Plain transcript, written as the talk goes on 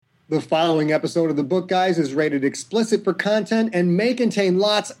The following episode of The Book Guys is rated explicit for content and may contain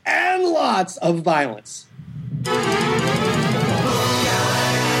lots and lots of violence. Book Guys.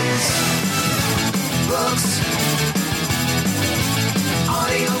 Books.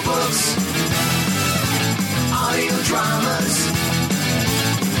 Audiobooks. Audio dramas.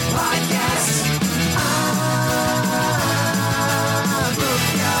 Podcasts. Book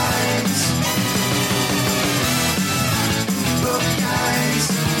Guys. Book Guys.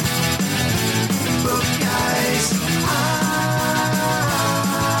 Book Guys. Book Guys.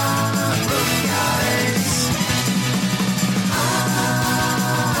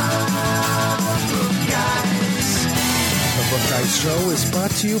 Book Guys. The Book Guys show is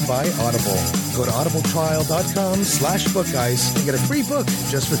brought to you by Audible. Go to audibletrial.com/bookguys and get a free book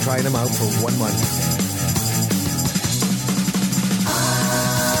just for trying them out for 1 month.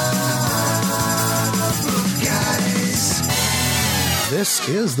 Book Guys. This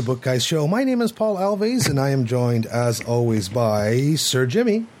is the Book Guys show. My name is Paul Alves, and I am joined, as always, by Sir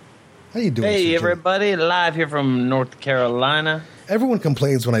Jimmy. How you doing, Sir Hey, Jimmy? everybody. Live here from North Carolina. Everyone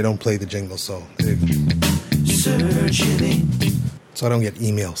complains when I don't play the jingle, so Sir Jimmy. I don't get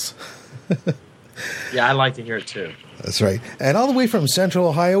emails. Yeah, I like to hear it, too. That's right. And all the way from Central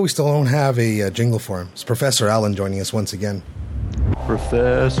Ohio, we still don't have a jingle for him. It's Professor Allen joining us once again.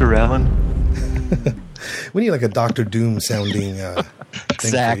 Professor Allen. We need like a Dr. Doom sounding thing.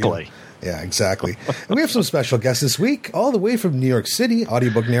 Exactly. Yeah, exactly. And we have some special guests this week, all the way from New York City,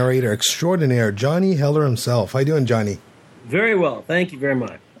 audiobook narrator extraordinaire, Johnny Heller himself. How you doing, Johnny? Very well. Thank you very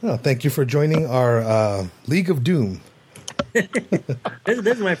much. Oh, thank you for joining our League of Doom. This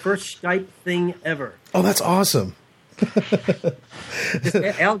is my first Skype thing ever. Oh, that's awesome.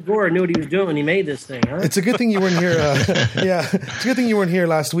 Al Gore knew what he was doing when he made this thing, huh? It's a good thing you weren't here. Yeah, it's a good thing you weren't here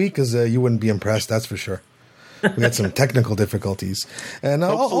last week because you wouldn't be impressed, that's for sure. We had some technical difficulties. And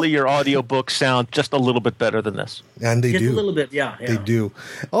Hopefully your audiobooks sound just a little bit better than this. And they Just do. a little bit, yeah. They do.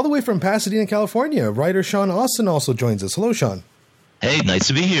 All the way from Pasadena, California, writer Sean Austin also joins us. Hello, Sean. Hey, nice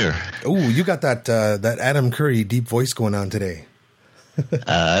to be here. Oh, you got that Adam Curry deep voice going on today.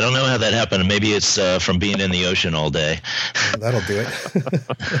 I don't know how that happened. Maybe it's from being in the ocean all day. That'll do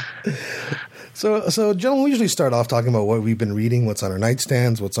it. So, gentlemen, we usually start off talking about what we've been reading, what's on our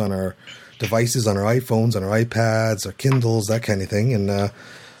nightstands, what's on our devices, on our iPhones, on our iPads, our Kindles, that kind of thing. And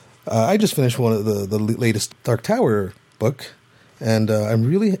I just finished one of the latest Dark Tower book, and I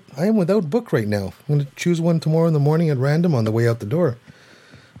am without book right now. I'm going to choose one tomorrow in the morning at random on the way out the door.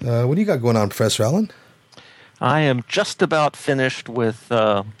 What do you got going on, Professor Allen? I am just about finished with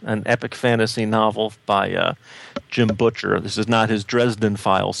an epic fantasy novel by Jim Butcher. This is not his Dresden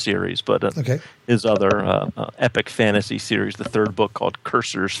Files series, but his other epic fantasy series, the third book called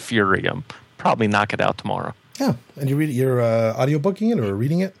Cursor's Furium. Probably knock it out tomorrow. Yeah, and you're audiobooking it or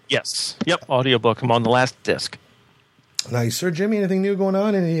reading it? Yes. Yep, audiobook. I'm on the last disc. Nice. Sir Jimmy, anything new going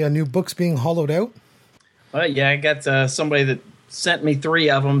on? Any new books being hollowed out? Yeah, I got somebody that sent me 3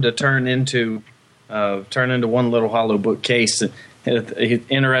 of them to turn into one little hollow bookcase.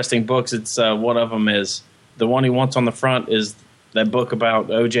 Interesting books. It's one of them is the one he wants on the front is that book about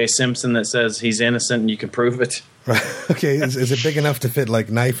O.J. Simpson that says he's innocent and you can prove it. Right. Okay. Is it big enough to fit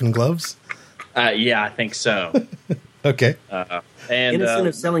like knife and gloves? Yeah, I think so. Okay. And Innocent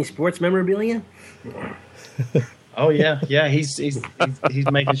of selling sports memorabilia? Oh yeah. He's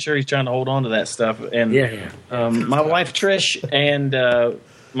making sure he's trying to hold on to that stuff. And my wife Trish and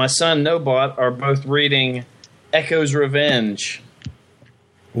my son Nobot are both reading Echo's Revenge.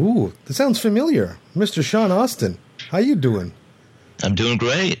 Ooh, that sounds familiar, Mr. Sean Austin. How you doing? I'm doing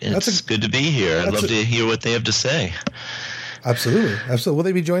great. It's good to be here. I'd love to hear what they have to say. Absolutely. Will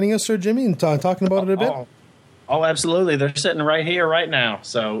they be joining us, Sir Jimmy, and talking about it a bit? Oh, absolutely. They're sitting right here, right now.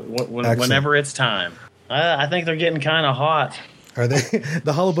 So whenever it's time. I think they're getting kind of hot. Are they?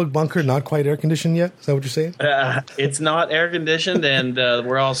 The Hollowbook bunker not quite air conditioned yet? Is that what you're saying? It's not air conditioned, and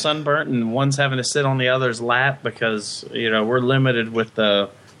we're all sunburnt, and one's having to sit on the other's lap because we're limited with the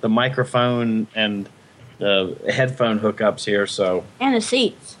microphone and the headphone hookups here. So and the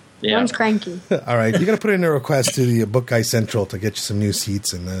seats. Yeah. One's cranky. All right, you got to put in a request to the Book Guy Central to get you some new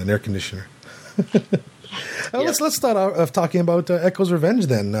seats and an air conditioner. Let's start off talking about Echo's Revenge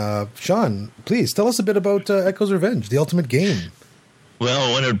then. Sean, please tell us a bit about Echo's Revenge, the ultimate game. Well,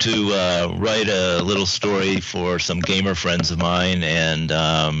 I wanted to write a little story for some gamer friends of mine, and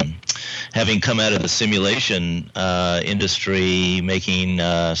having come out of the simulation industry, making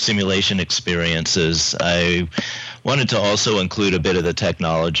simulation experiences, I wanted to also include a bit of the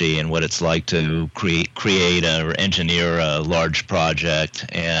technology and what it's like to create or engineer a large project.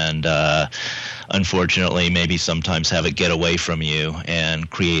 And unfortunately, maybe sometimes have it get away from you and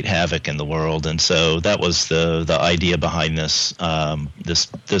create havoc in the world. And so that was the idea behind this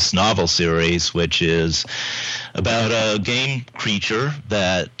this novel series, which is about a game creature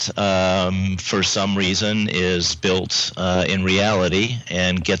that for some reason is built in reality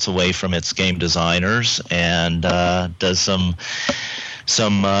and gets away from its game designers and does some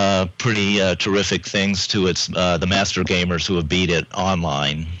pretty terrific things to its the master gamers who have beat it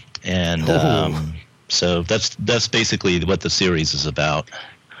online. And so that's basically what the series is about.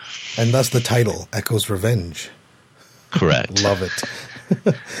 And thus the title, Echo's Revenge. Correct. Love it.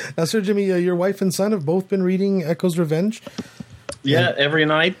 Now, Sir Jimmy, your wife and son have both been reading Echo's Revenge? Yeah, every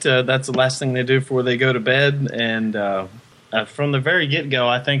night. That's the last thing they do before they go to bed. And from the very get-go,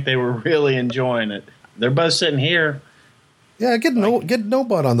 I think they were really enjoying it. They're both sitting here. Yeah, get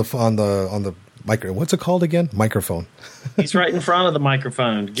Nobot on the micro. What's it called again? Microphone. He's right in front of the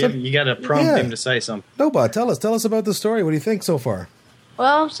microphone. You got to prompt him to say something. Nobot, tell us about the story. What do you think so far?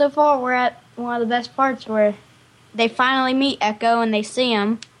 Well, so far we're at one of the best parts where they finally meet Echo and they see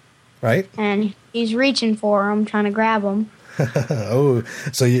him. Right. And he's reaching for him, trying to grab him. Oh,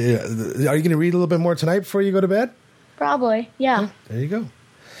 so are you going to read a little bit more tonight before you go to bed? Probably, yeah. There you go.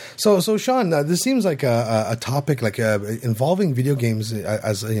 So Sean, this seems like a topic like involving video games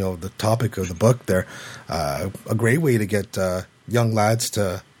as the topic of the book. There, a great way to get young lads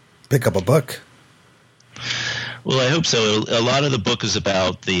to pick up a book. Well, I hope so. A lot of the book is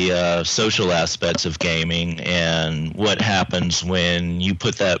about the social aspects of gaming and what happens when you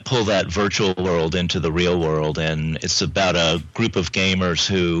pull that virtual world into the real world. And it's about a group of gamers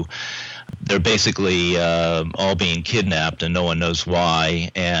who they're basically all being kidnapped and no one knows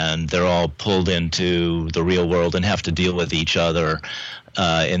why, and they're all pulled into the real world and have to deal with each other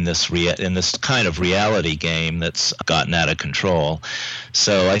in this kind of reality game that's gotten out of control.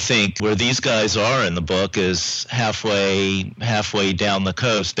 So I think where these guys are in the book is halfway down the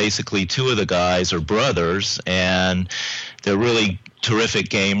coast. Basically, two of the guys are brothers, and they're really terrific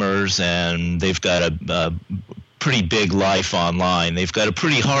gamers, and they've got a pretty big life online. They've got a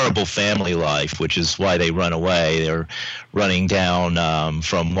pretty horrible family life, which is why they run away. They're running down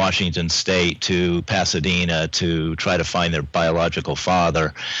from Washington State to Pasadena to try to find their biological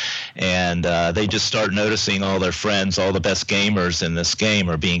father. And they just start noticing all their friends, all the best gamers in this game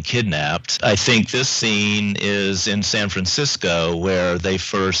are being kidnapped. I think this scene is in San Francisco where they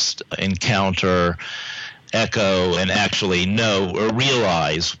first encounter Echo and actually know or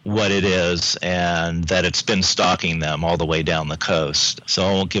realize what it is and that it's been stalking them all the way down the coast. So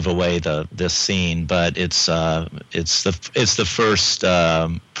I won't give away this scene, but it's the first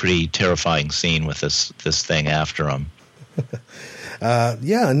pretty terrifying scene with this thing after them.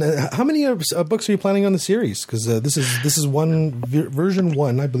 Yeah, and how many books are you planning on the series? Because this is version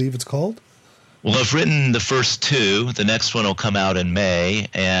 1, I believe it's called. Well, I've written the first 2. The next one will come out in May,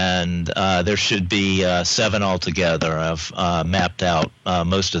 and there should be 7 altogether. I've mapped out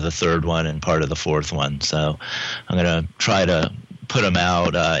most of the third one and part of the fourth one. So I'm going to try to put them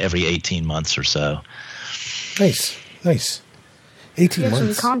out every 18 months or so. Nice. 18 months.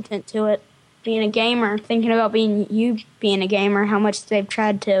 Give some content to it. Being a gamer, thinking about being a gamer, how much they've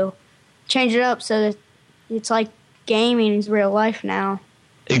tried to change it up so that it's like gaming is real life now.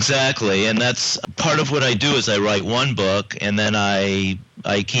 Exactly, and that's part of what I do is I write one book, and then I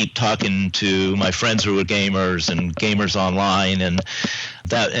keep talking to my friends who are gamers and gamers online, and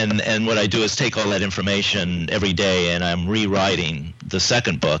what I do is take all that information every day, and I'm rewriting the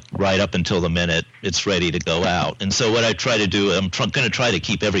second book right up until the minute it's ready to go out. And so what I try to do, I'm going to try to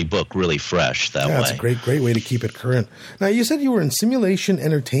keep every book really fresh that way. That's a great way to keep it current. Now, you said you were in simulation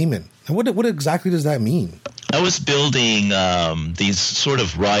entertainment. And what exactly does that mean? I was building these sort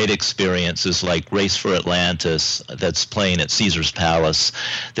of ride experiences like Race for Atlantis that's playing at Caesar's Palace.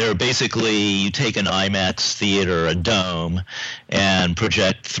 They're basically, you take an IMAX theater, a dome, and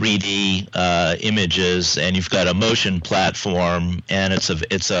project 3D images, and you've got a motion platform, and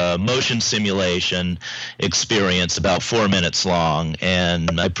it's a motion simulation experience about 4 minutes long,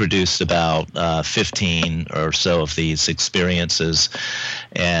 and I produced about 15 or so of these experiences.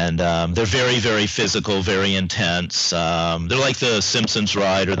 And they're very, very physical, very intense. They're like the Simpsons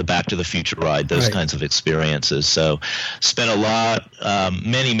ride or the Back to the Future ride, those kinds of experiences. So spent a lot,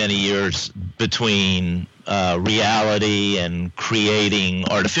 many, many years between reality and creating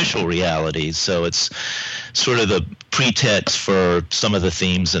artificial realities. So it's sort of the pretext for some of the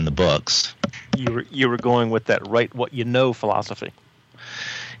themes in the books. You were going with that write what you know philosophy.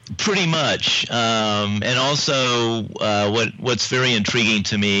 Pretty much, and also what's very intriguing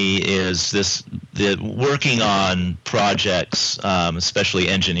to me is the working on projects, especially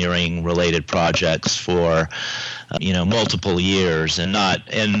engineering-related projects for multiple years, and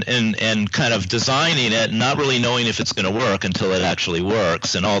kind of designing it and not really knowing if it's going to work until it actually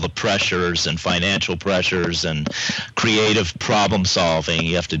works, and all the pressures and financial pressures and creative problem solving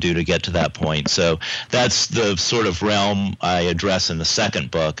you have to do to get to that point. So that's the sort of realm I address in the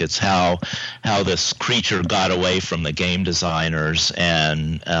second book. It's how this creature got away from the game designers,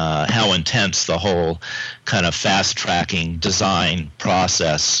 and how intense the whole kind of fast-tracking design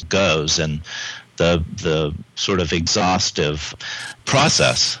process goes, and the sort of exhaustive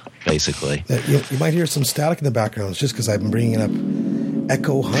process, basically. You might hear some static in the background. It's just because I've been bringing up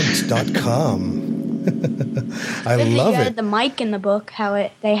echohunt.com. I love it. The mic in the book, how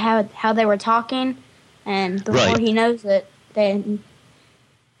they were talking, and the Right. more he knows it, and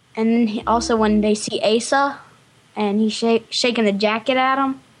then also when they see Asa, and he's shaking the jacket at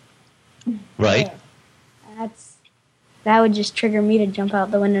him. Right. Yeah, that would just trigger me to jump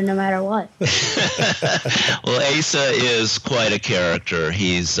out the window no matter what. Well, Asa is quite a character.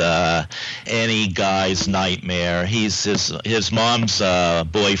 He's any guy's nightmare. He's his mom's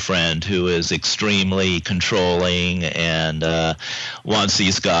boyfriend, who is extremely controlling and wants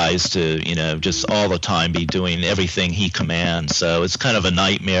these guys to, just all the time be doing everything he commands. So it's kind of a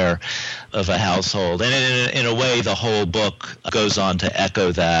nightmare of a household. And in a way, the whole book goes on to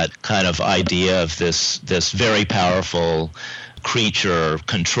echo that kind of idea of this very powerful creature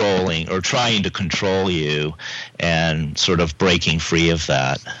controlling or trying to control you, and sort of breaking free of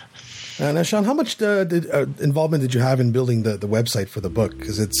that. Now, Sean, how much involvement did you have in building the website for the book?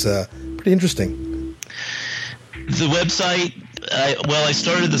 Because it's pretty interesting. The website, I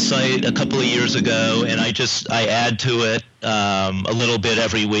started the site a couple of years ago, and I add to it a little bit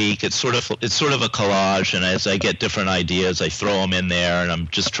every week. It's sort of a collage, and as I get different ideas, I throw them in there, and I'm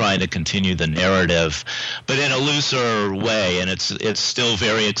just trying to continue the narrative, but in a looser way. And it's still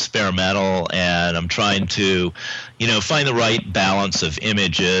very experimental, and I'm trying to, find the right balance of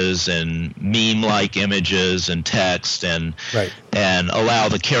images and meme-like images and text, and allow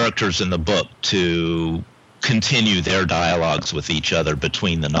the characters in the book to continue their dialogues with each other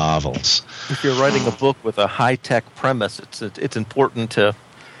between the novels. If you're writing a book with a high-tech premise, it's important to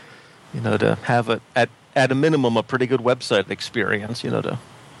have at a minimum a pretty good website experience, to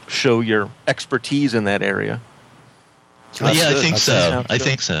show your expertise in that area. I think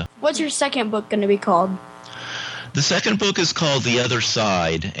so. What's your second book going to be called? The second book is called The Other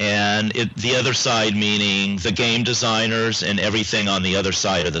Side, and the other side meaning the game designers and everything on the other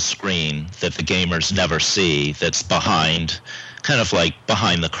side of the screen that the gamers never see, that's behind, kind of like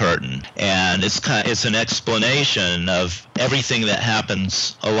behind the curtain. And it's an explanation of everything that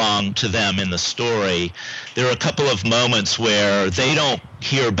happens along to them in the story. There are a couple of moments where they don't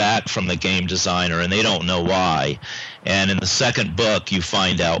hear back from the game designer, and they don't know why. And in the second book, you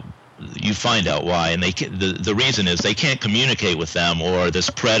find out why, and the reason is they can't communicate with them, or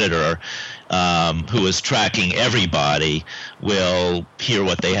this predator who is tracking everybody will hear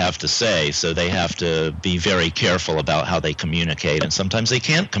what they have to say, so they have to be very careful about how they communicate, and sometimes they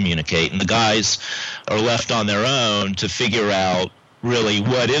can't communicate, and the guys are left on their own to figure out really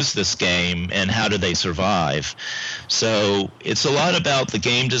what is this game and how do they survive. So it's a lot about the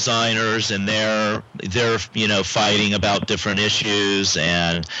game designers and their fighting about different issues,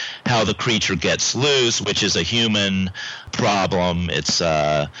 and how the creature gets loose, which is a human problem. It's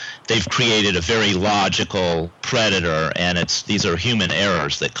they've created a very logical predator, and these are human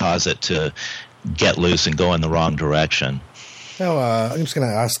errors that cause it to get loose and go in the wrong direction. Now, I'm just going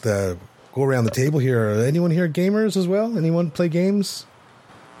to ask go around the table here. Are anyone here gamers as well? Anyone play games?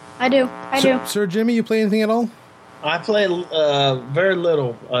 I do. Sir Jimmy, you play anything at all? I play very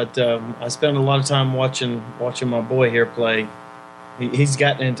little, but I spend a lot of time watching my boy here play. He's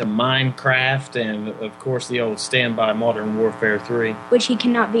gotten into Minecraft and, of course, the old standby Modern Warfare 3. Which he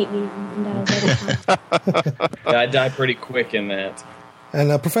cannot beat me in that every time. I die pretty quick in that. And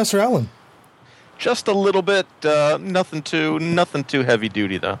Professor Allen? Just a little bit. Nothing too heavy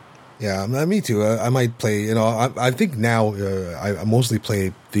duty, though. Yeah, me too. I might play, I think now I mostly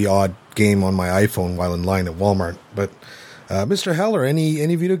play the odd game on my iPhone while in line at Walmart. But Mr. Heller,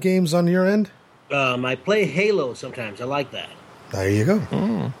 any video games on your end? I play Halo sometimes. I like that. There you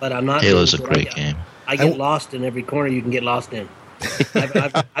go. But I'm not. Halo's a great game. I get lost in every corner you can get lost in.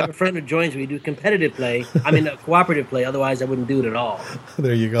 I have a friend who joins me. We do competitive play. Cooperative play. Otherwise, I wouldn't do it at all.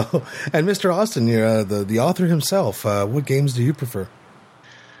 There you go. And Mr. Austin, you're the author himself. What games do you prefer?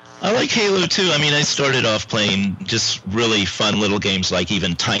 I like Halo too. I mean, I started off playing just really fun little games like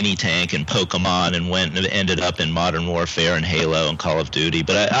even Tiny Tank and Pokemon, and ended up in Modern Warfare and Halo and Call of Duty.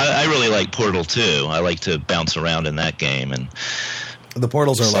 But I really like Portal 2. I like to bounce around in that game. And the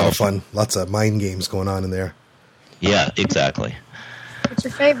Portals are a lot of fun. Lots of mind games going on in there. Yeah, exactly. What's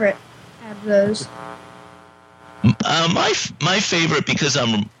your favorite out of those? My favorite, because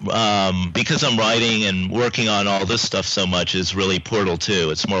I'm writing and working on all this stuff so much, is really Portal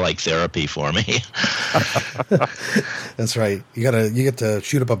 2. It's more like therapy for me. That's right. You get to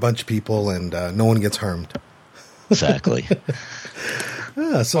shoot up a bunch of people and no one gets harmed. Exactly.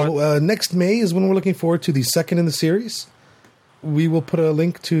 So next May is when we're looking forward to the second in the series. We will put a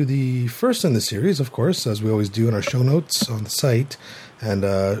link to the first in the series, of course, as we always do in our show notes on the site.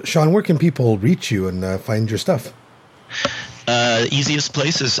 And Sean, where can people reach you and find your stuff? Easiest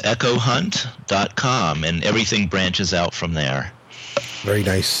place is echohunt.com, and everything branches out from there. Very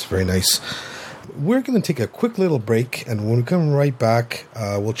nice, very nice. We're going to take a quick little break, and when we come right back,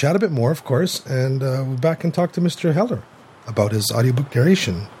 we'll chat a bit more, of course, and we'll be back and talk to Mr. Heller about his audiobook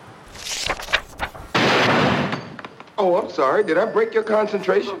narration. Oh, I'm sorry. Did I break your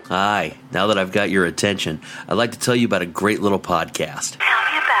concentration? Hi. Now that I've got your attention, I'd like to tell you about a great little podcast. Tell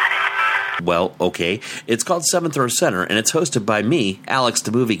me about it. Well, okay. It's called Seventh Row Center, and it's hosted by me, Alex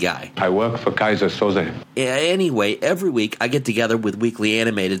the Movie Guy. I work for Kaiser Soze. Anyway, every week I get together with Weekly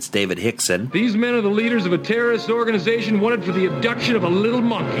Animated's David Hickson. These men are the leaders of a terrorist organization wanted for the abduction of a little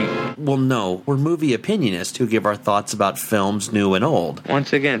monkey. Well, no. We're movie opinionists who give our thoughts about films new and old.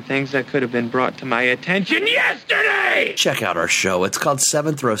 Once again, things that could have been brought to my attention yesterday! Check out our show. It's called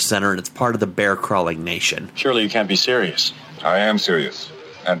Seventh Row Center, and it's part of the Bear Crawling Nation. Surely you can't be serious. I am serious.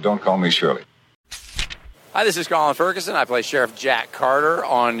 And don't call me Shirley. Hi, this is Colin Ferguson. I play Sheriff Jack Carter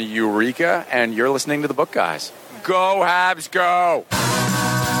on Eureka, and you're listening to The Book Guys. Go, Habs, go!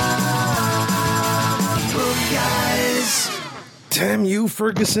 Book Guys. Damn you,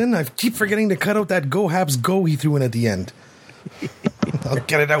 Ferguson. I keep forgetting to cut out that Go Habs Go he threw in at the end. I'll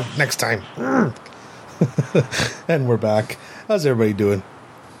get it out next time. And we're back. How's everybody doing?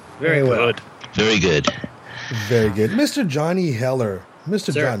 Very well. Very good. Very good. Mr. Johnny Heller.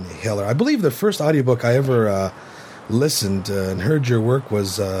 Mr. Sir. Johnny Heller. I believe the first audiobook I ever listened and heard your work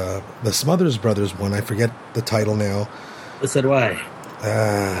was the Smothers Brothers one. I forget the title now. So do I.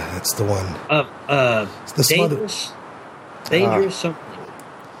 That's the one. It's the Dangerous. Dangerous something.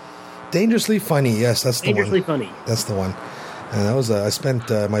 Dangerously Funny. Yes, that's the one. Dangerously Funny. That's the one. And that was I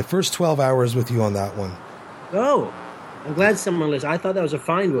spent my first 12 hours with you on that one. Oh, I'm glad someone listened. I thought that was a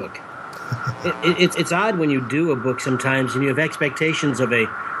fine book. It's odd when you do a book sometimes and you have expectations of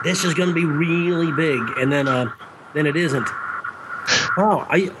this is going to be really big, and then it isn't. Wow,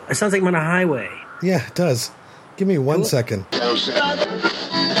 it sounds like I'm on a highway. Yeah, it does. Give me 1 second.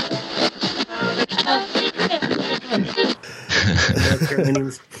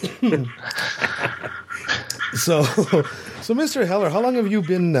 So, Mr. Heller, how long have you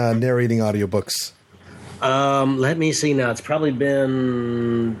been narrating audiobooks? Let me see now. It's probably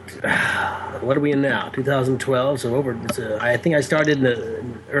been, what are we in now? 2012. So I think I started in the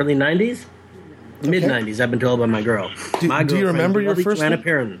early 90s, mid 90s. I've been told by my girl. Do you remember your first Joanna one?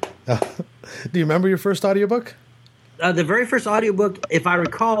 Perrin. Do you remember your first audiobook? The very first audiobook, if I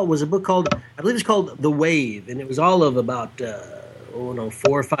recall, was a book called, I believe it's called The Wave, and it was all of about 4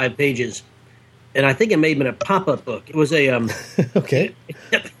 or 5 pages, and I think it may have been a pop-up book. It was a okay.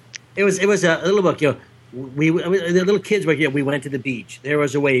 It was a little book. The little kids were we went to the beach. There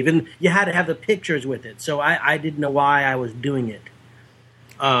was a wave, and you had to have the pictures with it. So I didn't know why I was doing it.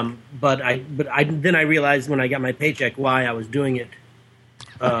 But then I realized when I got my paycheck why I was doing it.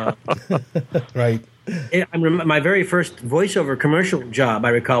 Right. My very first voiceover commercial job, I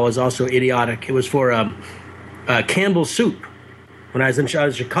recall, was also idiotic. It was for Campbell's Soup when I was in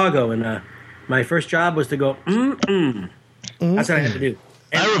Chicago, and my first job was to go, That's what I had to do.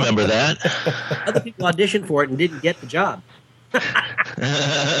 And I remember that. Other people auditioned for it and didn't get the job.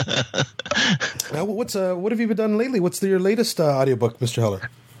 Now, what have you been done lately? What's your latest audiobook, Mr. Heller?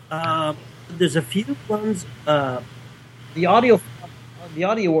 There's a few ones. The audio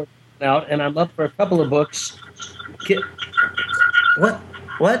work out, and I'm up for a couple of books. What?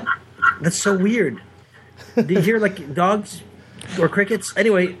 That's so weird. Do you hear like dogs or crickets?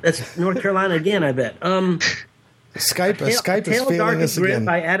 Anyway, that's North Carolina again, I bet. Skype is failing us again.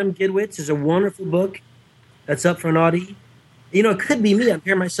 By Adam Gidwitz is a wonderful book that's up for an Audie. You know, it could be me. I'm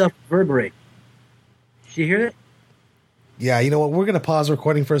hearing myself reverberate. Did you hear it? Yeah, you know what? We're going to pause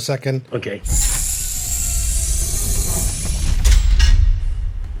recording for a second. Okay.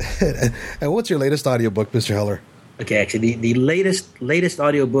 And what's your latest audiobook, Mr. Heller? Okay, actually, the latest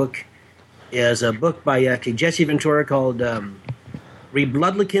audiobook is a book by Jesse Ventura called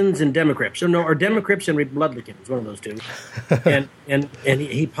Rebloodlicans and Democrypts. Or Democrypts and Rebloodlicans, one of those two. and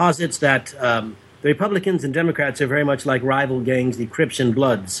he posits that the Republicans and Democrats are very much like rival gangs, the Crips and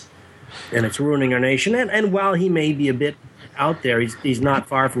Bloods, and it's ruining our nation. And while he may be a bit out there, he's not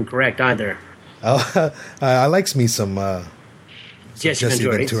far from correct either. Oh, I likes me some Jesse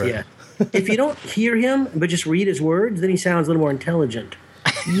Ventura. Yeah. If you don't hear him, but just read his words, then he sounds a little more intelligent.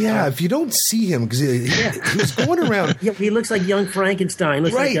 Yeah, if you don't see him, because he was going around. Yeah, he looks like young Frankenstein.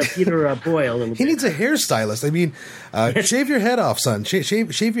 Looks like Peter Boyle. A little he needs a hairstylist. I mean, shave your head off, son.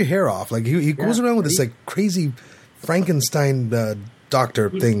 Shave your hair off. Like he goes around with this like crazy Frankenstein doctor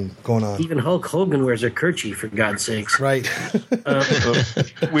thing going on. Even Hulk Hogan wears a kerchief, for God's sakes. Right.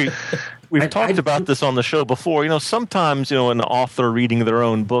 We've talked about this on the show before. Sometimes, an author reading their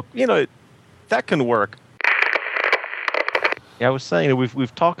own book, that can work. Yeah, I was saying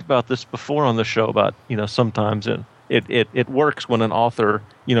we've talked about this before on the show about, sometimes it works when an author,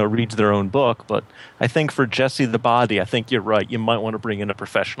 reads their own book. But I think for Jesse the Body, I think you're right. You might want to bring in a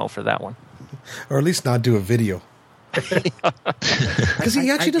professional for that one. Or at least not do a video. Because he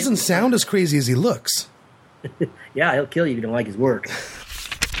actually doesn't sound as crazy as he looks. Yeah, he'll kill you if you don't like his work.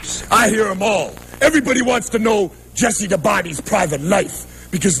 I hear them all. Everybody wants to know Jesse the Body's private life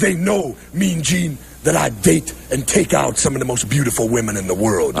because they know, Mean Gene, that I date and take out some of the most beautiful women in the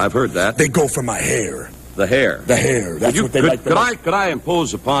world. I've heard that. They go for my hair. The hair? The hair. That's what they like. Could I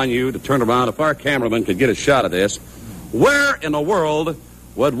impose upon you to turn around if our cameraman could get a shot of this? Where in the world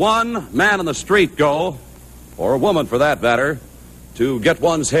would one man in the street go, or a woman for that matter, to get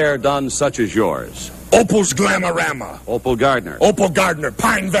one's hair done such as yours? Opal's Glamorama. Opal Gardner. Opal Gardner,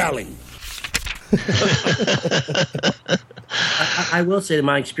 Pine Valley. I will say, in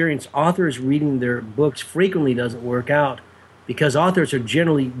my experience, authors reading their books frequently doesn't work out because authors are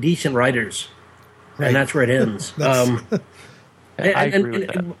generally decent writers, and that's where it ends. I agree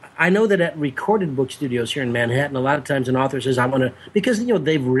with that. I know that at recorded book studios here in Manhattan, a lot of times an author says, I want to, because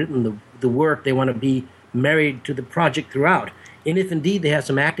they've written the work, they want to be married to the project throughout. And if indeed they have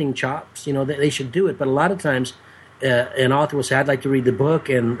some acting chops, they should do it. But a lot of times an author will say, I'd like to read the book,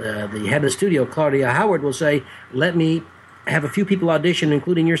 and the head of the studio, Claudia Howard, will say, let me have a few people audition,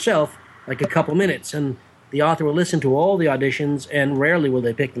 including yourself, like a couple minutes. And the author will listen to all the auditions, and rarely will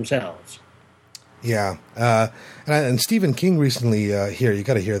they pick themselves. Yeah. And Stephen King recently, you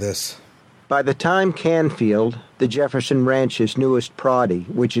got to hear this. By the time Canfield, the Jefferson Ranch's newest proddy,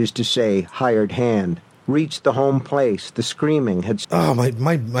 which is to say hired hand, reached the home place, the screaming had... Oh,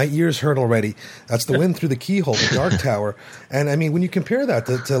 my ears hurt already. That's The Wind Through the Keyhole, The Dark Tower. And, I mean, when you compare that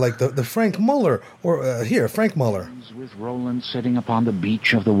to like, the Frank Muller, or Frank Muller. With Roland sitting upon the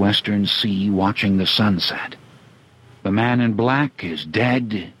beach of the Western Sea watching the sunset. The man in black is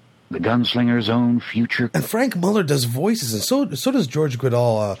dead. The gunslinger's own future. And Frank Muller does voices, and so does George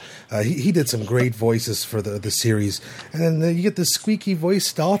Goodall. He did some great voices for the series. And then you get this squeaky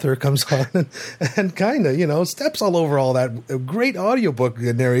voiced author comes on and kind of, steps all over all that great audiobook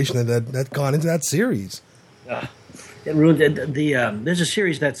narration that gone into that series. It ruined there's a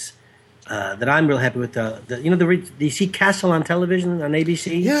series that I'm real happy with. Do you see Castle on television on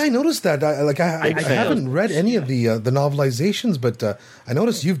ABC? Yeah, I noticed that. I haven't read any of the novelizations, but I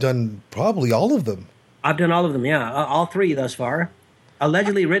noticed you've done probably all of them. I've done all of them, yeah. All three thus far.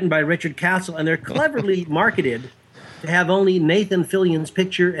 Allegedly written by Richard Castle, and they're cleverly marketed to have only Nathan Fillion's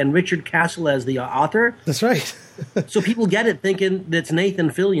picture and Richard Castle as the author. That's right. So people get it thinking that's Nathan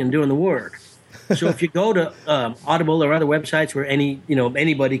Fillion doing the work. So if you go to Audible or other websites where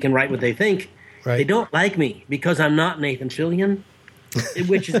anybody can write what they think, They don't like me because I'm not Nathan Fillion,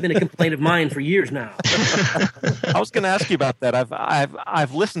 which has been a complaint of mine for years now. I was going to ask you about that.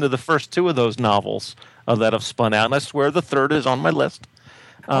 I've listened to the first two of those novels that have spun out, and I swear the third is on my list.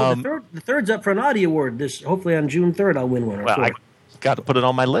 The third's up for an Audio Award. Hopefully on June 3rd I'll win one. I got to put it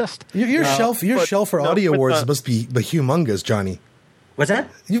on my list. Your shelf for Audio Awards must be humongous, Johnny. What's that?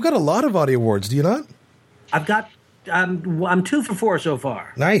 You've got a lot of audio awards, do you not? I'm 2 for 4 so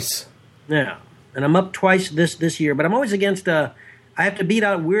far. Nice. Yeah, and I'm up twice this year, but I'm always against. I have to beat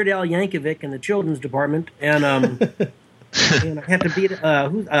out Weird Al Yankovic in the children's department, and and I have to beat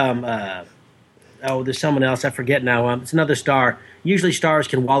there's someone else I forget now. It's another star. Usually, stars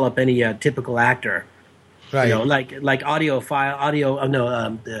can wall up any typical actor. Right. Like Audible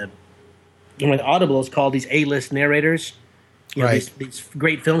is called these A-list narrators. These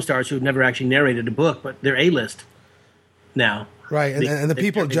great film stars who've never actually narrated a book, but they're A-list now. Right, and the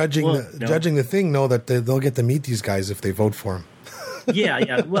people judging the thing know that they'll get to meet these guys if they vote for them.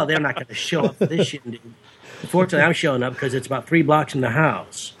 Yeah. Well, they're not going to show up for this shit. Unfortunately, I'm showing up because it's about 3 blocks from the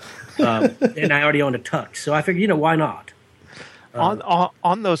house, and I already own a tux. So I figured, why not?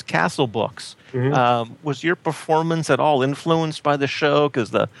 On those Castle books, was your performance at all influenced by the show?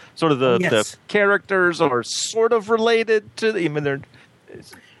 Because the characters are sort of related to the. I mean, they're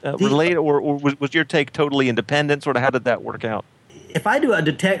related, or was your take totally independent? Sort of, how did that work out? If I do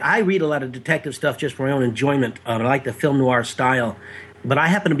I read a lot of detective stuff just for my own enjoyment. I like the film noir style, but I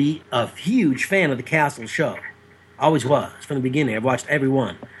happen to be a huge fan of the Castle show. Always was from the beginning. I've watched every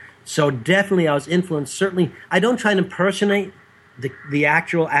one, so definitely I was influenced. Certainly, I don't try and impersonate the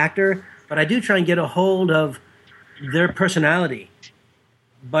actual actor, but I do try and get a hold of their personality.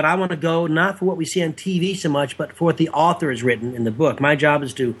 But I want to go not for what we see on TV so much, but for what the author has written in the book. My job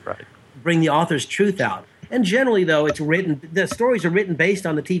is to bring the author's truth out. And generally, though, the stories are written based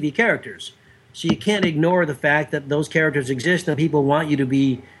on the TV characters. So you can't ignore the fact that those characters exist and people want you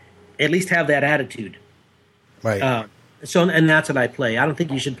to at least have that attitude. Right. And that's what I play. I don't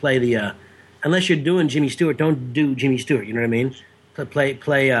think you should play unless you're doing Jimmy Stewart, don't do Jimmy Stewart, you know what I mean? Play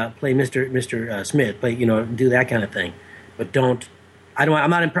Mr. Smith, do that kind of thing. But I don't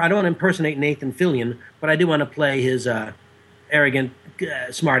want to impersonate Nathan Fillion, but I do want to play his arrogant,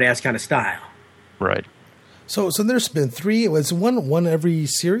 smart-ass kind of style. Right. So there's been 3. Was one every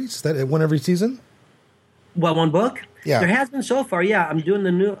series? Is that one every season? Well, one book. Yeah. There has been so far. Yeah, I'm doing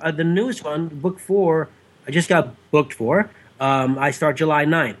the newest one, book 4. I just got booked for. I start July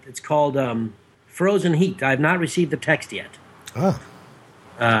 9th. It's called Frozen Heat. I have not received the text yet.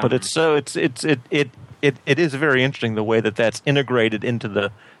 But it is very interesting the way that's integrated into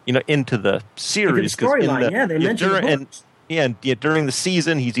the series. The storyline, they mentioned the books. And yet during the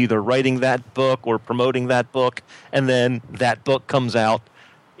season, he's either writing that book or promoting that book, and then that book comes out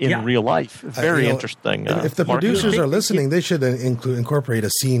in real life. Very interesting. If the producers are listening, they should incorporate a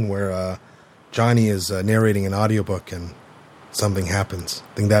scene where Johnny is narrating an audiobook and something happens.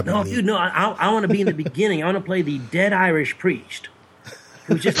 I think that'd be neat. I want to be in the beginning. I want to play the dead Irish priest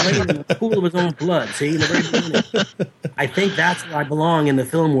who's just laying in the pool of his own blood. See, in the very beginning. I think that's where I belong in the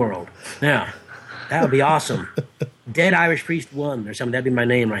film world. Now, that would be awesome. Dead Irish Priest 1 or something. That'd be my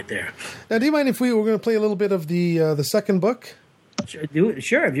name right there. Now, do you mind if we were going to play a little bit of the second book?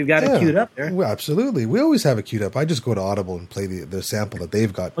 Sure, if you've got it queued up there. Well, absolutely. We always have it queued up. I just go to Audible and play the sample that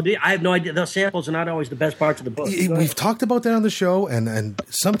they've got. Well, I have no idea. Those samples are not always the best parts of the book. We've talked about that on the show, and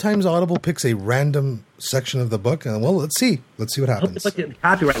sometimes Audible picks a random section of the book. And well, let's see. Let's see what happens.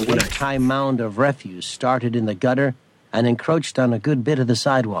 A high mound of refuse started in the gutter and encroached on a good bit of the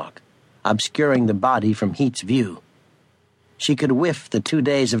sidewalk, obscuring the body from Heat's view. She could whiff the 2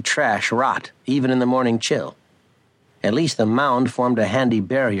 days of trash rot, even in the morning chill. At least the mound formed a handy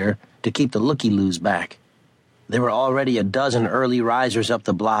barrier to keep the looky-loos back. There were already a dozen early risers up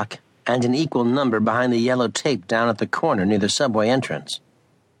the block, and an equal number behind the yellow tape down at the corner near the subway entrance.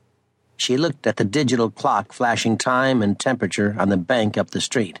 She looked at the digital clock flashing time and temperature on the bank up the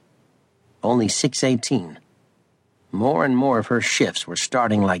street. Only 6:18. More and more of her shifts were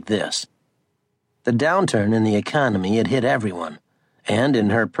starting like this. The downturn in the economy had hit everyone, and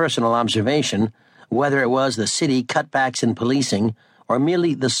in her personal observation, whether it was the city cutbacks in policing or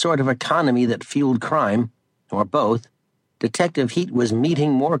merely the sort of economy that fueled crime, or both, Detective Heat was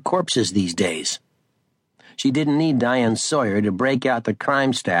meeting more corpses these days. She didn't need Diane Sawyer to break out the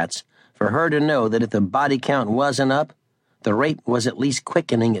crime stats for her to know that if the body count wasn't up, the rate was at least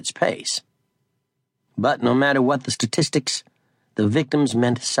quickening its pace. But no matter what the statistics, the victims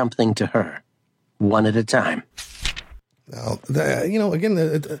meant something to her, one at a time. Now, again,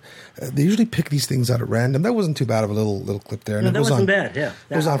 they usually pick these things out at random. That wasn't too bad of a little clip there. No, that wasn't bad, yeah.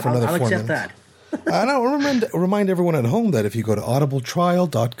 It goes on for another 4 minutes. I'll accept that. And I'll remind everyone at home that if you go to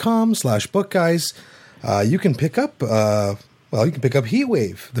audibletrial.com/bookguys, you can pick up,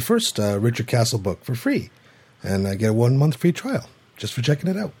 Heatwave, the first Richard Castle book, for free, and get a 1 month free trial just for checking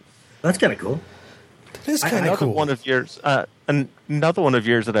it out. That's kind of cool. It is kind of cool. Another one of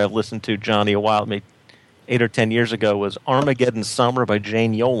yours that I've listened to, Johnny, a while, maybe 8 or 10 years ago, was Armageddon Summer by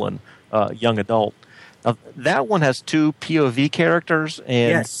Jane Yolen, young adult. Now, that one has 2 POV characters,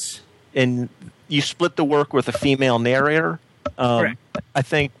 and you split the work with a female narrator. Correct. I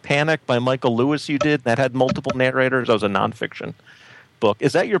think Panic by Michael Lewis you did, that had multiple narrators. That was a nonfiction book.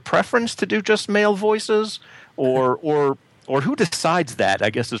 Is that your preference to do just male voices, or who decides that, I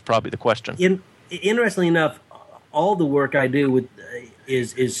guess, is probably the question. Interestingly enough, all the work I do with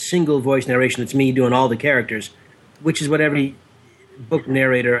is single voice narration. It's me doing all the characters, which is what every book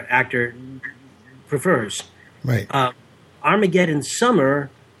narrator actor prefers. Right. Armageddon Summer,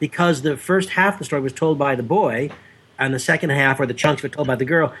 because the first half of the story was told by the boy, and the second half, or the chunks, were told by the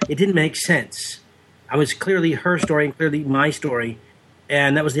girl, it didn't make sense. I was clearly her story and clearly my story.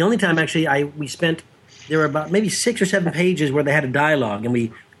 And that was the only time, actually, there were about maybe 6 or 7 pages where they had a dialogue, and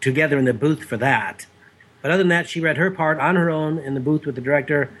we together in the booth for that. But other than that, she read her part on her own in the booth with the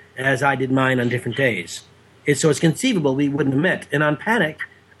director, as I did mine on different days. So it's conceivable we wouldn't have met. And on Panic,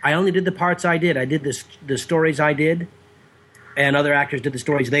 I only did the parts I did. I did the stories I did, and other actors did the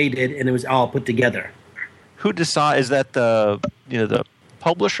stories they did, and it was all put together. Who decides? Is that the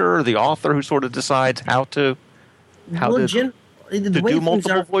publisher or the author who sort of decides how to do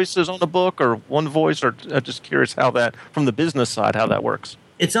multiple voices on a book or one voice? Or I'm just curious how that, from the business side, how that works.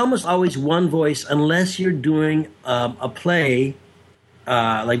 It's almost always one voice unless you're doing a play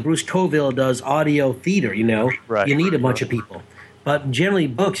like Bruce Coville does audio theater, Right. You need a bunch of people. But generally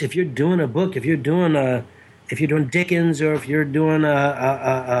books, if you're doing a book, if you're doing Dickens or if you're doing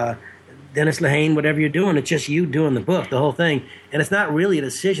Dennis Lehane, whatever you're doing, it's just you doing the book, the whole thing. And it's not really a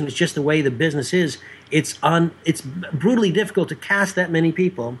decision, it's just the way the business is. It's brutally difficult to cast that many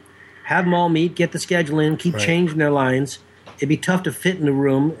people, have them all meet, get the schedule in, keep changing their lines. It'd be tough to fit in the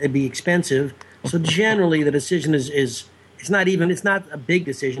room. It'd be expensive. So generally, the decision is it's not a big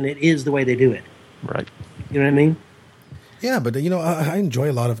decision. It is the way they do it. Right. You know what I mean? Yeah, but I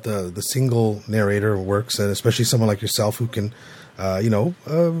enjoy a lot of the single narrator works, and especially someone like yourself who can,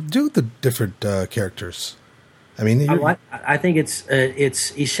 do the different characters. I mean, I think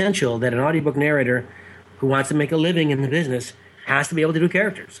it's essential that an audiobook narrator who wants to make a living in the business has to be able to do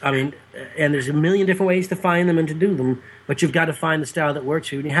characters. I mean, and there's a million different ways to find them and to do them, but you've got to find the style that works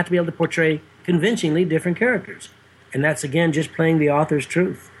for you, and you have to be able to portray convincingly different characters. And that's, again, just playing the author's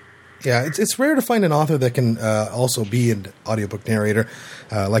truth. Yeah, it's rare to find an author that can also be an audiobook narrator,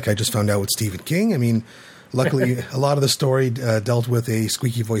 like I just found out with Stephen King. I mean, luckily, a lot of the story dealt with a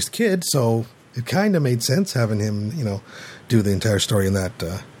squeaky-voiced kid, so it kind of made sense having him, do the entire story in that.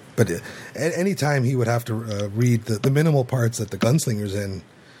 But at any time he would have to read the minimal parts that the gunslinger's in,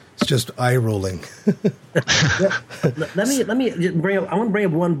 it's just eye-rolling. let me bring up. I want to bring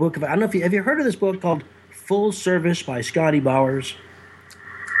up one book. I don't know if have you heard of this book called Full Service by Scotty Bowers?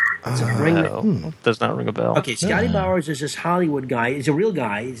 Does not ring a bell. Okay, Scotty Bowers is this Hollywood guy. He's a real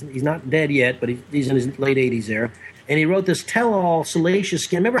guy. He's not dead yet, but he's in his late 80s there. And he wrote this tell-all salacious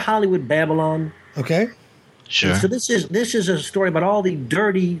scam. Remember Hollywood Babylon? Okay. Sure. So this is a story about all the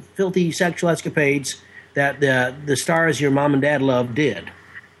dirty, filthy sexual escapades that the stars your mom and dad love did.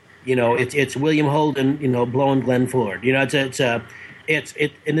 It's William Holden, blowing Glenn Ford. And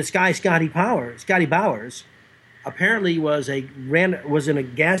this guy Scotty Bowers apparently was in a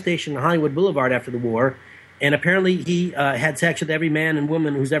gas station on Hollywood Boulevard after the war, and apparently he had sex with every man and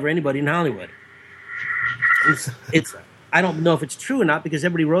woman who's ever anybody in Hollywood. It's I don't know if it's true or not because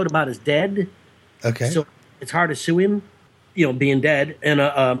everybody wrote about his dead. Okay. So it's hard to sue him, being dead. And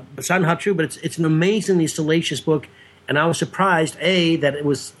it's not how true, but it's an amazingly salacious book. And I was surprised, that it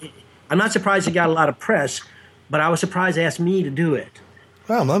was. I'm not surprised it got a lot of press, but I was surprised they asked me to do it.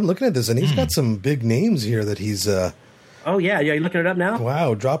 Wow, I'm looking at this, and he's got some big names here that he's. Oh yeah, you're looking it up now.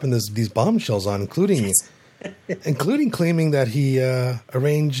 Wow, dropping these bombshells on, including claiming that he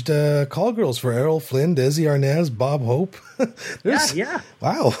arranged call girls for Errol Flynn, Desi Arnaz, Bob Hope. Yeah.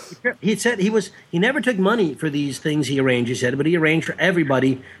 Wow. He said he never took money for these things he arranged. He said, but he arranged for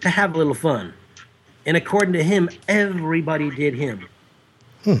everybody to have a little fun. And according to him, everybody did him.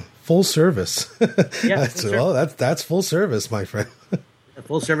 Full service. Yeah, that's full service, my friend. A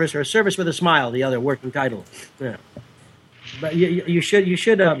full service or a service with a smile, the other working title. Yeah. But you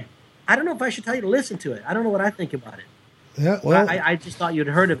should. I don't know if I should tell you to listen to it. I don't know what I think about it. Yeah, well, I just thought you'd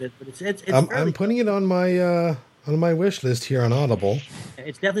heard of it, but it's. I'm putting it on my wish list here on Audible.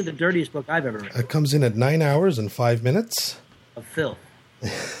 It's definitely the dirtiest book I've ever read. It comes in at 9 hours and 5 minutes. Of filth.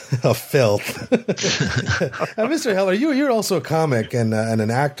 Of filth. Mr. Heller, you're also a comic and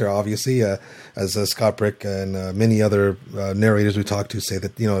an actor, obviously, as Scott Brick and many other narrators we talk to say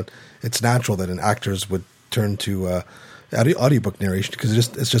that it's natural that actors would turn to audiobook narration because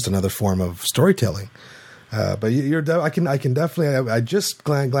it's just another form of storytelling. But I can definitely. I just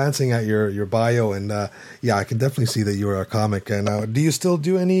glancing at your bio, and I can definitely see that you're a comic. And do you still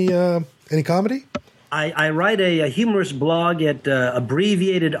do any comedy? I write a humorous blog at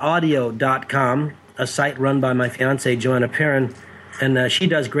abbreviatedaudio.com, a site run by my fiancée, Joanna Perrin, and she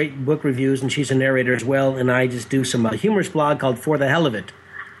does great book reviews, and she's a narrator as well, and I just do some humorous blog called For the Hell of It,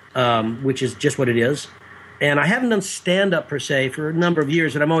 which is just what it is. And I haven't done stand-up, per se, for a number of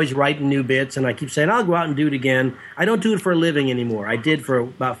years, but I'm always writing new bits, and I keep saying, I'll go out and do it again. I don't do it for a living anymore. I did for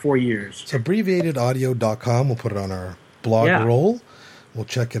about 4 years. So abbreviatedaudio.com, we'll put it on our blog roll. We'll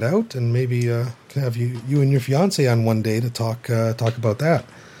check it out, and maybe can have you and your fiancé on one day to talk about that.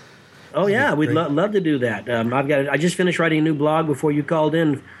 Oh yeah, we'd love to do that. I just finished writing a new blog before you called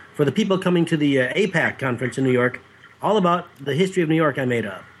in for the people coming to the APAC conference in New York, all about the history of New York I made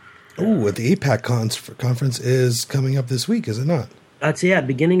up. Oh, the APAC conference is coming up this week, is it not? That's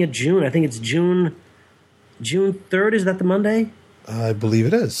beginning of June. I think it's June 3rd. Is that the Monday? I believe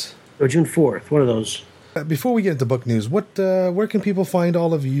it is. Or June 4th, one of those. Before we get into book news, where can people find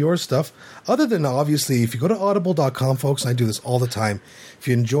all of your stuff? Other than, obviously, if you go to audible.com, folks, and I do this all the time, if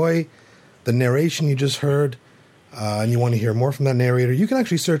you enjoy the narration you just heard and you want to hear more from that narrator, you can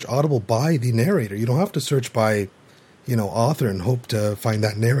actually search Audible by the narrator. You don't have to search by, author and hope to find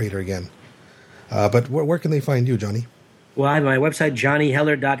that narrator again. But where can they find you, Johnny? Well, I have my website,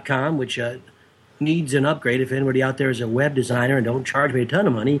 johnnyheller.com, which needs an upgrade. If anybody out there is a web designer and don't charge me a ton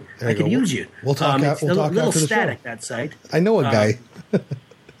of money, I could use you. We'll talk. It's we'll a talk little after the static, show. that site. I know a guy.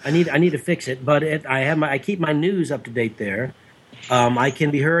 I need to fix it, but I keep my news up to date there. I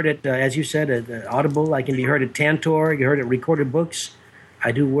can be heard at, as you said, at Audible. I can be heard at Tantor. You heard at Recorded Books.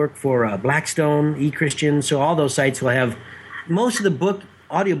 I do work for Blackstone, eChristian. So all those sites will have most of the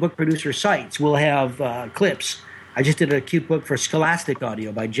audiobook producer sites will have clips. I just did a cute book for Scholastic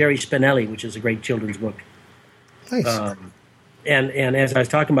Audio by Jerry Spinelli, which is a great children's book. Nice. And as I was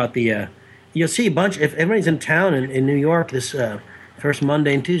talking about you'll see a bunch. If everybody's in town in New York this first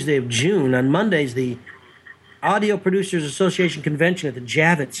Monday and Tuesday of June, on Mondays the Audio Producers Association Convention at the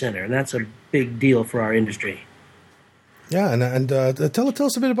Javits Center, and that's a big deal for our industry. Yeah, and tell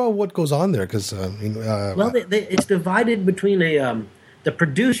us a bit about what goes on there, because it's divided between the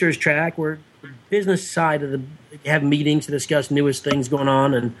producers track, where the business side of have meetings to discuss newest things going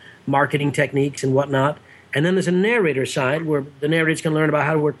on and marketing techniques and whatnot, and then there's a narrator side where the narrators can learn about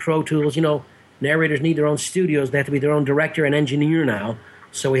how to work Pro Tools. Narrators need their own studios; they have to be their own director and engineer now.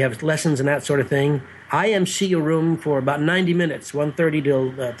 So we have lessons and that sort of thing. I MC a room for about 90 minutes, 1:30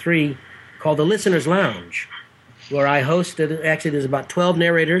 till 3, called the Listener's Lounge, where I host. Actually, there's about 12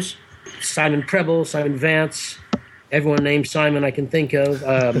 narrators: Simon Preble, Simon Vance, everyone named Simon I can think of,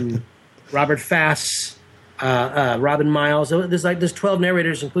 Robert Fass, Robin Miles. There's 12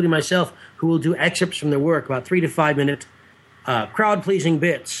 narrators, including myself, who will do excerpts from their work, about 3 to 5 minute crowd-pleasing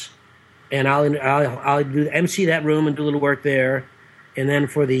bits, and I'll do MC that room and do a little work there. And then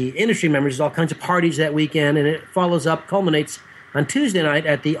for the industry members, there's all kinds of parties that weekend, and it culminates on Tuesday night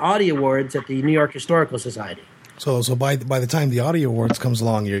at the Audio Awards at the New York Historical Society. So by the time the Audio Awards comes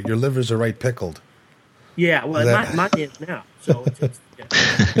along, your livers are right pickled. Yeah, well, mine is now. So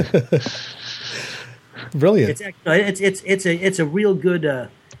brilliant. It's a real good.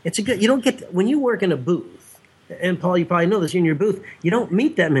 It's a good. You don't get when you work in a booth, and Paul, you probably know this. In your booth, you don't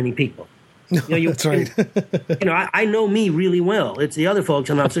meet that many people. No, that's right. I know me really well. It's the other folks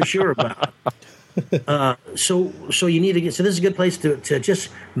I'm not so sure about. So you need to get. So this is a good place to just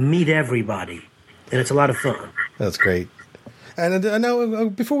meet everybody, and it's a lot of fun. That's great. And now,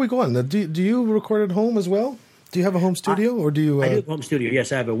 before we go on, do you record at home as well? Do you have a home studio, or do you? I do have a home studio.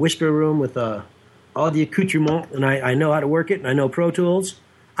 Yes, I have a whisper room with all the accoutrement, and I know how to work it, and I know Pro Tools.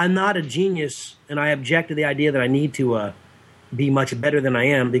 I'm not a genius, and I object to the idea that I need to be much better than I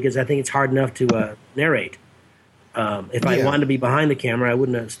am, because I think it's hard enough to narrate. If I wanted to be behind the camera, I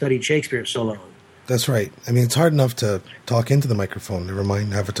wouldn't have studied Shakespeare so long. That's right. I mean, it's hard enough to talk into the microphone. Never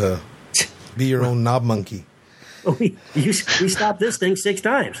mind having to be your own knob monkey. We stopped this thing 6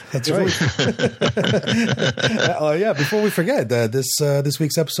 times. That's right. Yeah, before we forget, this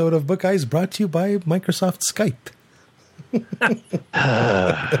week's episode of Book Guys brought to you by Microsoft Skype.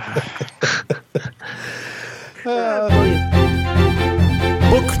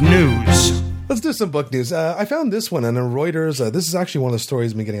 Book news. Let's do some book news. I found this one on Reuters. This is actually one of the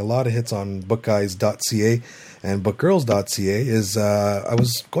stories been getting a lot of hits on bookguys.ca and bookgirls.ca. I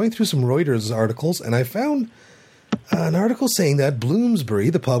was going through some Reuters articles, and I found an article saying that Bloomsbury,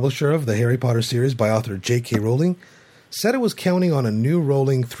 the publisher of the Harry Potter series by author J.K. Rowling, said it was counting on a new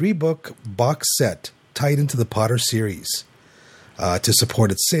Rowling 3-book box set tied into the Potter series to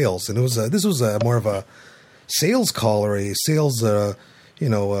support its sales. And this was more of a sales call, or a sales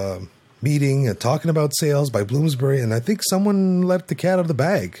meeting talking about sales by Bloomsbury, and I think someone let the cat out of the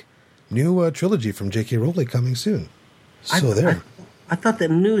bag. New trilogy from J.K. Rowling coming soon. I thought the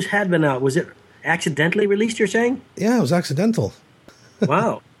news had been out. Was it accidentally released, you're saying? Yeah, it was accidental.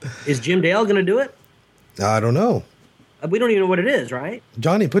 Wow. Is Jim Dale going to do it? I don't know. We don't even know what it is, right?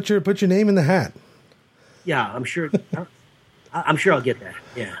 Johnny, put your name in the hat. Yeah, I'm sure. I'm sure I'll get that.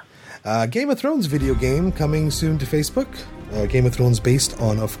 Yeah. Game of Thrones video game coming soon to Facebook. Game of Thrones based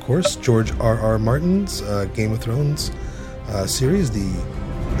on, of course, George R.R. Martin's Game of Thrones series.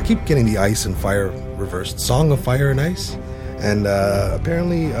 I keep getting the ice and fire reversed. Song of Fire and Ice. And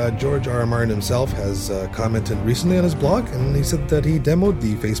apparently George R. R. Martin himself has commented recently on his blog, and he said that he demoed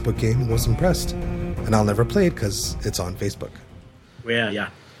the Facebook game and was impressed. And I'll never play it because it's on Facebook. Yeah.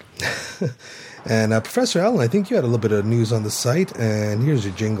 And Professor Allen, I think you had a little bit of news on the site, and here's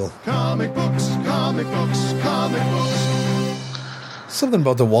your jingle. Comic books, comic books, comic books. Something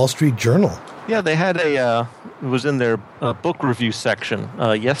about the Wall Street Journal. Yeah, they had it was in their book review section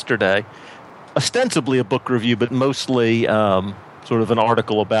yesterday. Ostensibly a book review, but mostly sort of an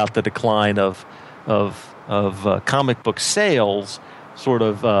article about the decline of comic book sales, sort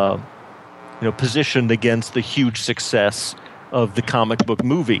of positioned against the huge success of the comic book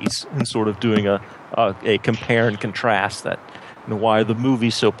movies, and sort of doing a compare and contrast that why are the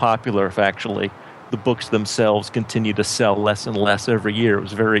movies so popular if actually the books themselves continue to sell less and less every year. It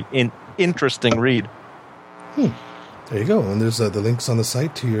was a very interesting read. There you go. And there's the links on the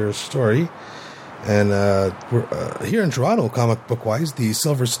site to your story. And we're here in Toronto, comic book wise, the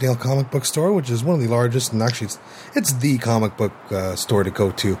Silver Snail comic book store, which is one of the largest, and actually it's the comic book store to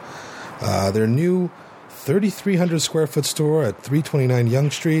go to. Their new 3,300 square foot store at 329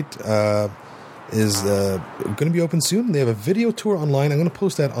 Yonge Street is going to be open soon. They have a video tour online. I'm going to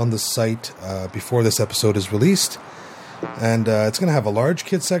post that on the site before this episode is released. And it's going to have a large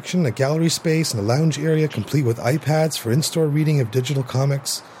kids section, a gallery space, and a lounge area complete with iPads for in-store reading of digital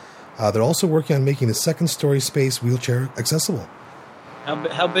comics. They're also working on making the second-story space wheelchair accessible.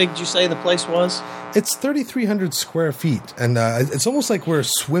 How big did you say the place was? It's 3,300 square feet, and it's almost like we're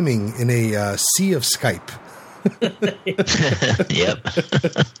swimming in a sea of Skype. Yep.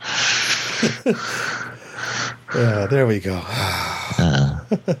 There we go.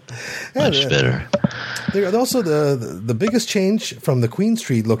 Much better. Also, the biggest change from the Queen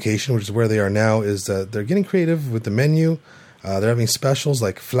Street location, which is where they are now, is that they're getting creative with the menu. They're having specials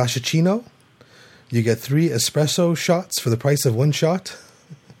like Flashicino. You get 3 espresso shots for the price of 1 shot.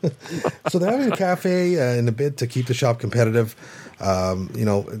 So they're having a cafe in a bid to keep the shop competitive.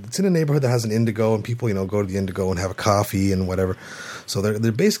 It's in a neighborhood that has an Indigo, and people, go to the Indigo and have a coffee and whatever. So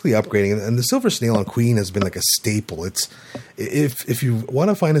they're basically upgrading. And the Silver Snail on Queen has been like a staple. It's if you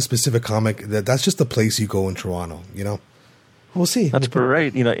want to find a specific comic, that's just the place you go in Toronto. We'll see. That's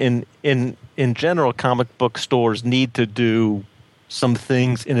great. In general, comic book stores need to do some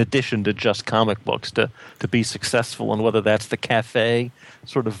things in addition to just comic books to be successful, and whether that's the cafe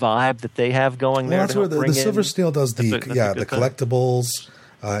sort of vibe that they have going there. That's where the Silver Snail does the collectibles.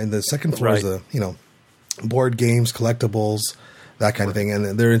 In the second floor is the board games, collectibles, that kind of thing,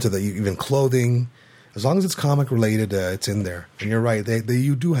 and they're into even clothing. As long as it's comic related, it's in there. And you're right;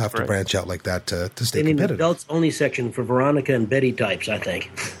 you do have to branch out like that to stay competitive. They need an adults only section for Veronica and Betty types, I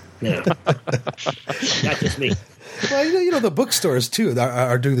think. Not just me. Well, the bookstores too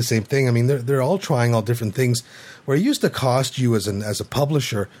are doing the same thing. I mean, they're all trying all different things. Where it used to cost you as a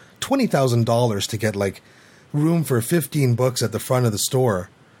publisher $20,000 to get like room for 15 books at the front of the store,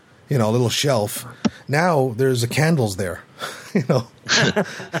 a little shelf. Now there's candles there, you know what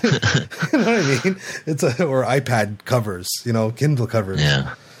I mean? Or iPad covers, Kindle covers.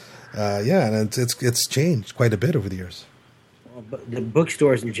 Yeah, and it's changed quite a bit over the years. Well, but the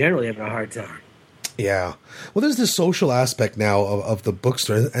bookstores in general have a hard time. Yeah. Well, there's this social aspect now of the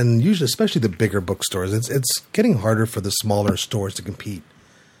bookstore, and usually, especially the bigger bookstores, it's getting harder for the smaller stores to compete.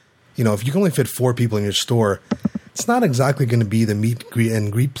 If you can only fit 4 people in your store, it's not exactly going to be the meet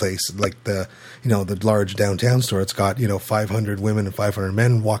and greet place like the large downtown store. It's got 500 women and 500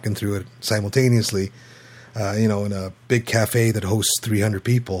 men walking through it simultaneously. In a big cafe that hosts 300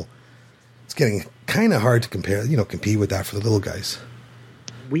 people, it's getting kind of hard to compete with that for the little guys.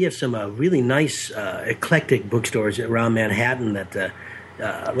 We have some really nice, eclectic bookstores around Manhattan that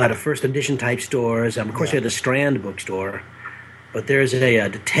a lot of first edition type stores. Of course, we have the Strand bookstore, but there's a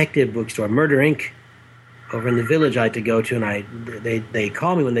detective bookstore, Murder Inc., over in the Village I like to go to, and they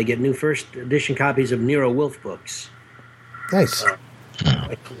call me when they get new first edition copies of Nero Wolfe books. Nice.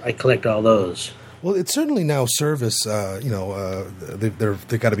 I collect all those. Well, it's certainly now service. They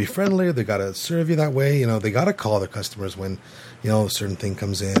got to be friendlier. They got to serve you that way. They got to call their customers when a certain thing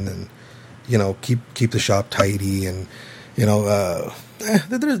comes in, and keep the shop tidy. And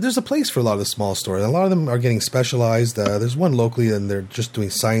there's a place for a lot of the small stores. A lot of them are getting specialized. There's one locally, and they're just doing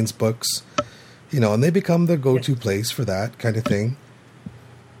science books. And they become the go-to place for that kind of thing.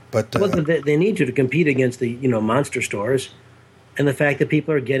 But they need to compete against the monster stores. And the fact that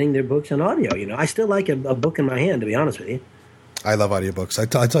people are getting their books on audio, I still like a book in my hand, to be honest with you. I love audiobooks. I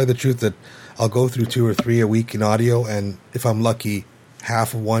tell you the truth that I'll go through 2 or 3 a week in audio, and if I'm lucky,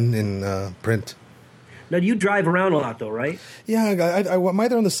 half of one in print. Now, you drive around a lot, though, right? Yeah, I'm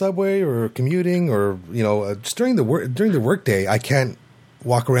either on the subway or commuting, or just during the work day, I can't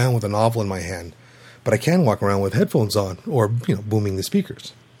walk around with a novel in my hand, but I can walk around with headphones on or booming the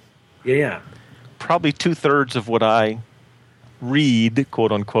speakers. Yeah. Probably 2/3 of what I read,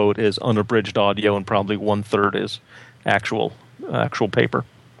 quote unquote, is unabridged audio, and probably 1/3 is actual paper.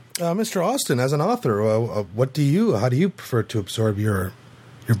 Mr. Austin, as an author, how do you prefer to absorb your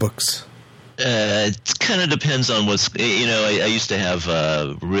books? It kind of depends on what's, I used to have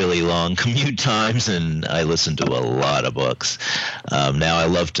really long commute times, and I listened to a lot of books. Now I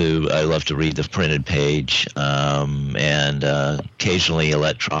love to read the printed page, and occasionally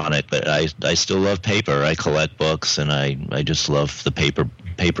electronic, but I still love paper. I collect books, and I just love the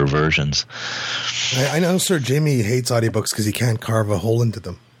paper versions. I know Sir Jimmy hates audiobooks because he can't carve a hole into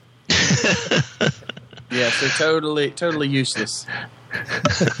them. Yes, they're totally useless.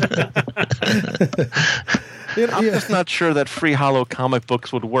 I'm just not sure that free hollow comic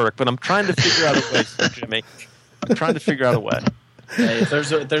books would work, but I'm trying to figure out a way, Sir Jimmy. I'm trying to figure out a way. Hey, if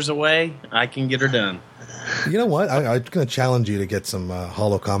there's a way, I can get her done. You know what? I'm going to challenge you to get some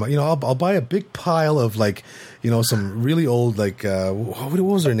hollow comic. I'll buy a big pile of some really old what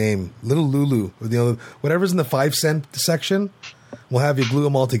was her name? Little Lulu. Whatever's in the 5-cent section. We'll have you glue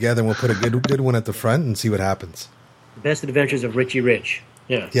them all together, and we'll put a good one at the front and see what happens. The Best Adventures of Richie Rich.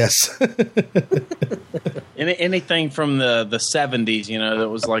 Yeah. Yes. Anything from the 70s, that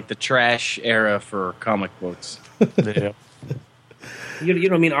was like the trash era for comic books. Yeah. You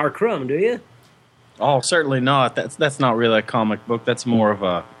don't mean R. Crumb, do you? Oh, certainly not. That's not really a comic book. That's more of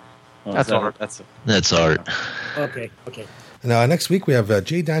a... That's art. That's art. Okay. Now, next week we have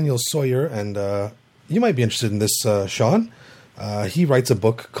J. Daniel Sawyer, and you might be interested in this, Sean. He writes a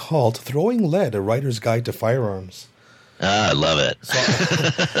book called Throwing Lead, A Writer's Guide to Firearms. I love it. So,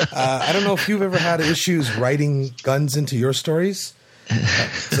 I don't know if you've ever had issues writing guns into your stories.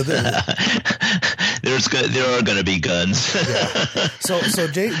 There are going to be guns. Yeah. So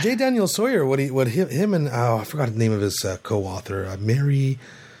J. Daniel Sawyer, him and I forgot the name of his co-author, Mary.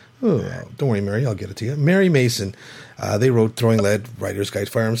 Oh, don't worry, Mary, I'll get it to you. Mary Mason. They wrote Throwing Lead, Writer's Guide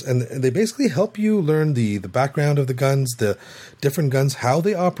to Firearms, and they basically help you learn the background of the guns, the different guns, how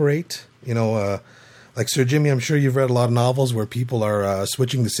they operate. Like Sir Jimmy, I'm sure you've read a lot of novels where people are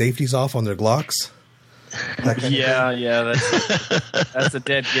switching the safeties off on their Glocks. Yeah, that's a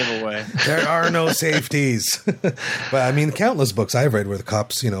dead giveaway. There are no safeties. But I mean, countless books I've read where the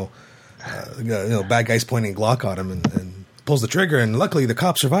cops, bad guys pointing a Glock on him and pulls the trigger, and luckily the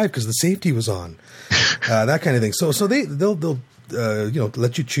cop survived because the safety was on. That kind of thing. So they'll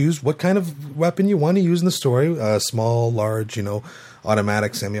let you choose what kind of weapon you want to use in the story. Small, large,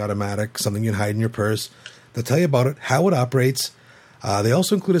 automatic, semi-automatic, something you can hide in your purse. They'll tell you about it, how it operates. They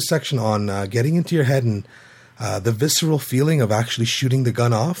also include a section on getting into your head and the visceral feeling of actually shooting the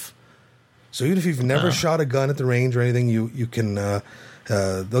gun off. So even if you've never shot a gun at the range or anything, you can.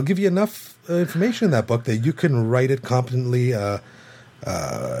 They'll give you enough information in that book that you can write it competently, so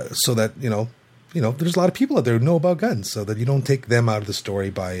that there's a lot of people out there who know about guns, so that you don't take them out of the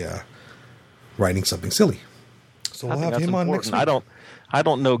story by writing something silly. So we'll have him on next week. I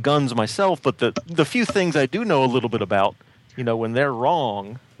don't know guns myself, but the few things I do know a little bit about, when they're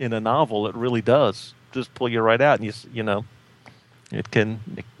wrong in a novel, it really does just pull you right out, and it can.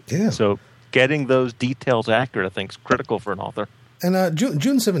 Yeah. So getting those details accurate, I think, is critical for an author. And June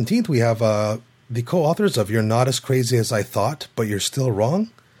 17th, we have the co-authors of You're Not As Crazy As I Thought, But You're Still Wrong,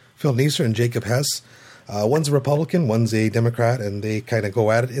 Phil Neeser and Jacob Hess. One's a Republican, one's a Democrat, and they kind of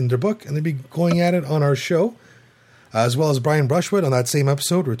go at it in their book, and they'll be going at it on our show. As well as Brian Brushwood on that same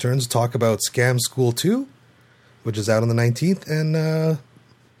episode returns to talk about Scam School 2, which is out on the 19th. And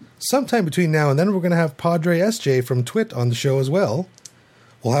sometime between now and then, we're going to have Padre SJ from Twit on the show as well.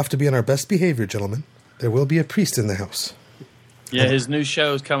 We'll have to be on our best behavior, gentlemen. There will be a priest in the house. Yeah, his new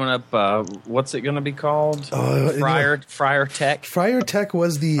show is coming up. What's it going to be called? Friar Tech. Friar Tech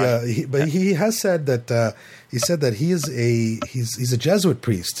was the. But he has said that he's a Jesuit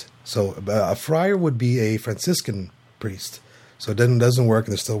priest. So a friar would be a Franciscan priest. So it doesn't work,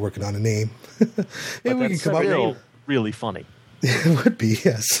 and they're still working on a name. Maybe we can come up with really funny. It would be,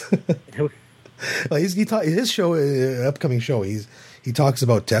 yes. Well, his show, upcoming show, he talks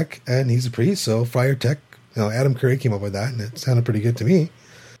about tech, and he's a priest. So Friar Tech. Adam Curry came up with that, and it sounded pretty good to me.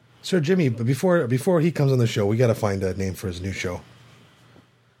 Sir Jimmy, but before he comes on the show, we got to find a name for his new show.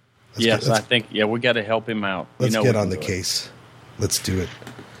 I think we got to help him out. Let's get on the case. Let's do it.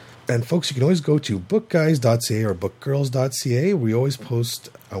 And folks, you can always go to bookguys.ca or bookgirls.ca. We always post,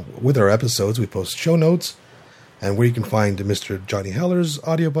 with our episodes, we post show notes and where you can find Mr. Johnny Heller's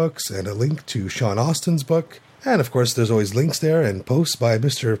audiobooks and a link to Sean Austin's book. And, of course, there's always links there and posts by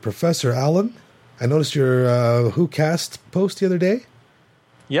Mr. Professor Allen. I noticed your WhoCast post the other day.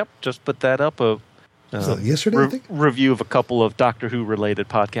 Yep, just put that up. Yesterday, I think? Review of a couple of Doctor Who-related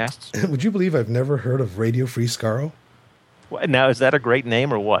podcasts. Would you believe I've never heard of Radio Free Skaro? Now, is that a great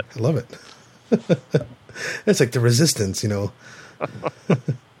name or what? I love it. It's like the Resistance, you know.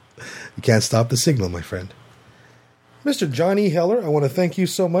 You can't stop the signal, my friend. Mr. Johnny Heller, I want to thank you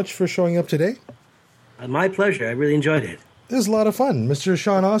so much for showing up today. My pleasure. I really enjoyed it. It was a lot of fun. Mr.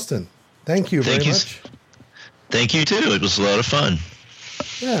 Sean Austin, thank you very much. Thank you, too. It was a lot of fun.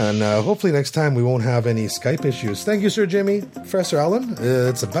 Yeah, and hopefully next time we won't have any Skype issues. Thank you, Sir Jimmy. Professor Allen,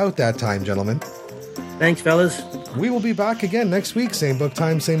 it's about that time, gentlemen. Thanks, fellas. We will be back again next week. Same book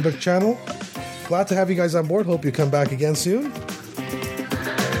time, same book channel. Glad to have you guys on board. Hope you come back again soon.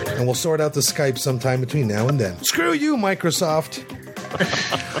 And we'll sort out the Skype sometime between now and then. Screw you, Microsoft.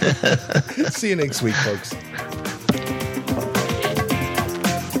 See you next week, folks.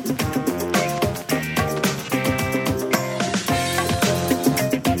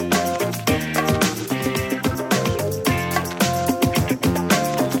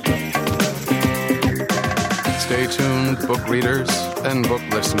 Stay tuned, book readers and book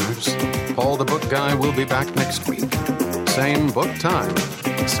listeners. Paul the Book Guy will be back next week. Same book time,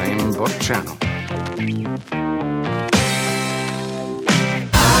 same book channel.